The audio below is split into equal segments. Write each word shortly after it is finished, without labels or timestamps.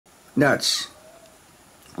That's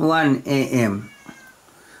 1 a.m.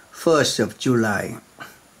 1st of July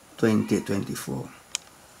 2024.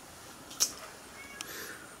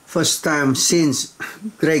 First time since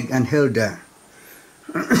Greg and Hilda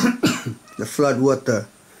the flood water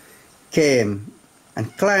came and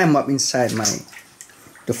climbed up inside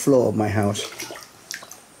the floor of my house.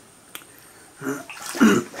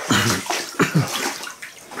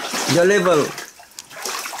 The level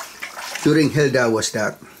during Hilda was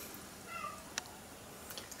that,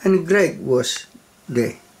 and Greg was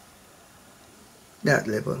there, that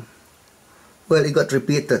level. Well, it got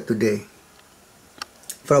repeated today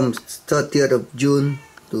from 30th of June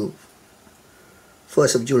to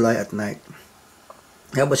 1st of July at night.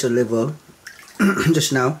 That was the level just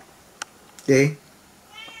now. Okay,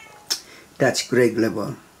 that's Greg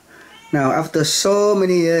level. Now after so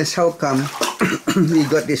many years, how come we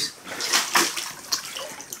got this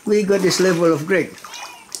level of Greg?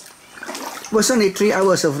 It was only 3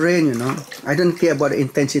 hours of rain, you know. I don't care about the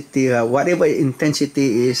intensity. Whatever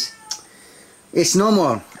intensity is, it's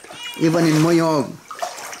normal, even in Moyog.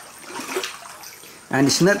 And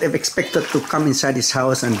it's not expected to come inside this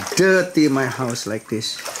house and dirty my house like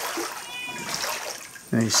this.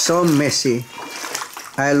 And it's so messy.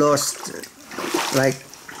 I lost like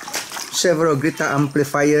several guitar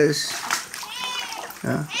amplifiers.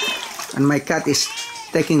 And my cat is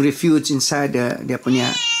taking refuge inside dia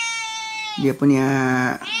punya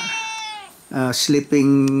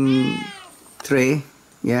sleeping tray.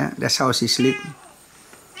 Yeah, that's how she sleep.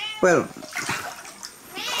 Well,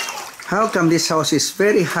 how come this house is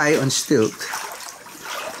very high on stilt,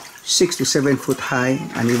 6 to 7 foot high,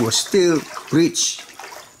 and it was still reached?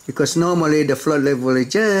 Because normally the flood level is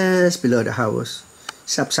just below the house.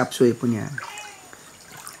 Sap-sapsui punya.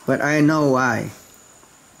 But I know why.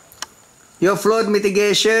 Your flood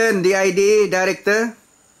mitigation, DID, director,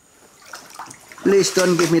 please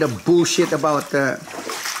don't give me the bullshit about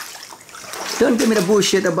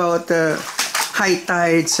high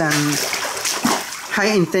tides and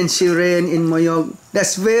high intensity rain in Moyog.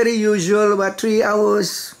 That's very usual, about 3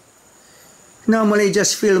 hours. Normally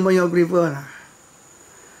just fill Moyog River.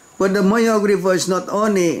 But the Moyog River is not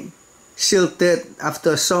only silted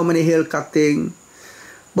after so many hill cutting,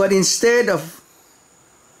 but instead of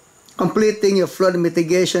completing your flood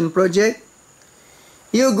mitigation project,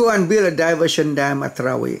 you go and build a diversion dam at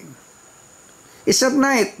Rawi. It's at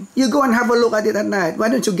night. You go and have a look at it at night. Why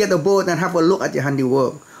don't you get a boat and have a look at your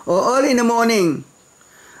handiwork? Or early in the morning,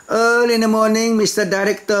 Mr.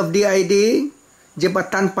 Director of DID,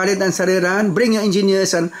 Jabatan Palit dan Sariran, bring your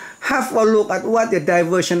engineers and have a look at what the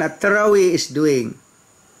diversion at Tarawi is doing.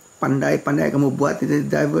 Pandai-pandai kamu buat the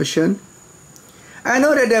diversion. I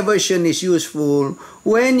know the diversion is useful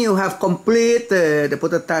when you have completed the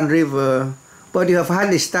Putatan River, but you have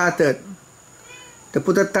hardly started. The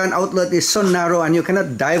Putatan outlet is so narrow and you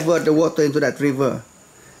cannot divert the water into that river.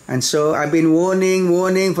 And so I've been warning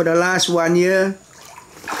for the last 1 year.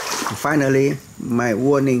 Finally, my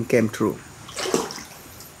warning came true.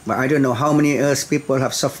 But I don't know how many else people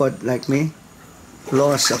have suffered like me.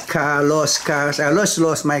 Lost a car, lost cars. I lost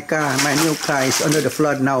my car. My new car is under the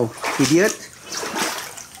flood now. Idiot.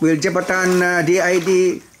 Will Jabatan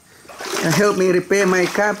DID help me repair my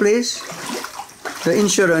car, please? The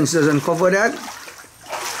insurance doesn't cover that.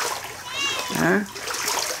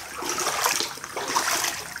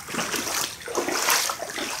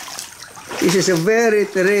 This is a very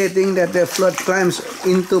rare thing that the flood climbs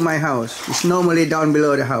into my house. It's normally down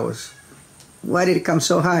below the house. Why did it come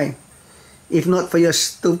so high? If not for your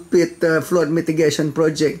stupid flood mitigation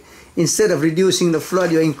project, instead of reducing the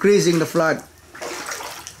flood, you're increasing the flood.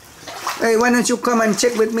 Hey, why don't you come and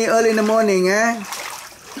check with me early in the morning,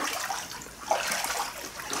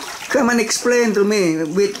 Come and explain to me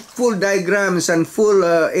with full diagrams and full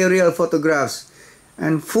aerial photographs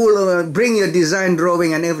and full, bring your design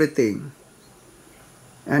drawing and everything.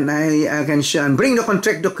 And I can show, and bring the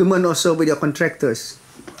contract document also with your contractors.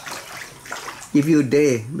 If you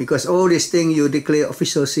dare, because all these things you declare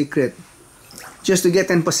official secret. Just to get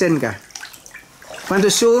 10% ka. Want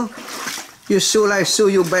to sue? You sue, I sue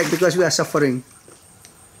you back because we are suffering.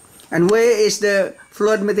 And where is the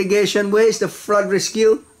flood mitigation? Where is the flood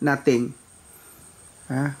rescue? Nothing.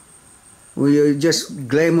 We just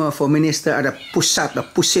glamour for minister ada pusat,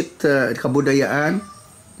 pusit kebudayaan.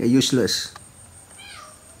 They're useless.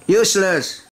 Useless.